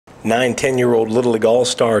9 10-year-old Little League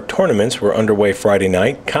All-Star tournaments were underway Friday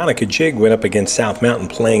night. Conococheague went up against South Mountain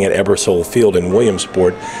playing at Ebersole Field in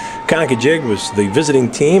Williamsport. Conococheague was the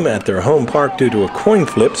visiting team at their home park due to a coin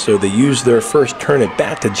flip, so they used their first turn at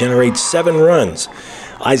bat to generate 7 runs.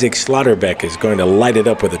 Isaac Slaughterbeck is going to light it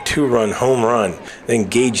up with a 2-run home run. Then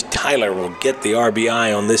Gage Tyler will get the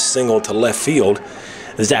RBI on this single to left field.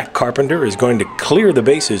 Zach Carpenter is going to clear the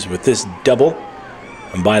bases with this double.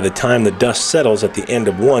 And by the time the dust settles at the end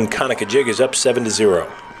of one, Conococheague is up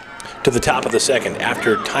 7-0. To the top of the second,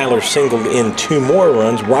 after Tyler singled in 2 more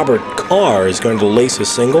runs, Robert Carr is going to lace a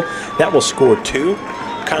single. That will score 2.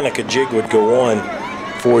 Conococheague would go on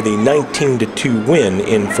for the 19-2 win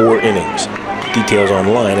in 4 innings. Details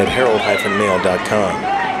online at herald-mail.com.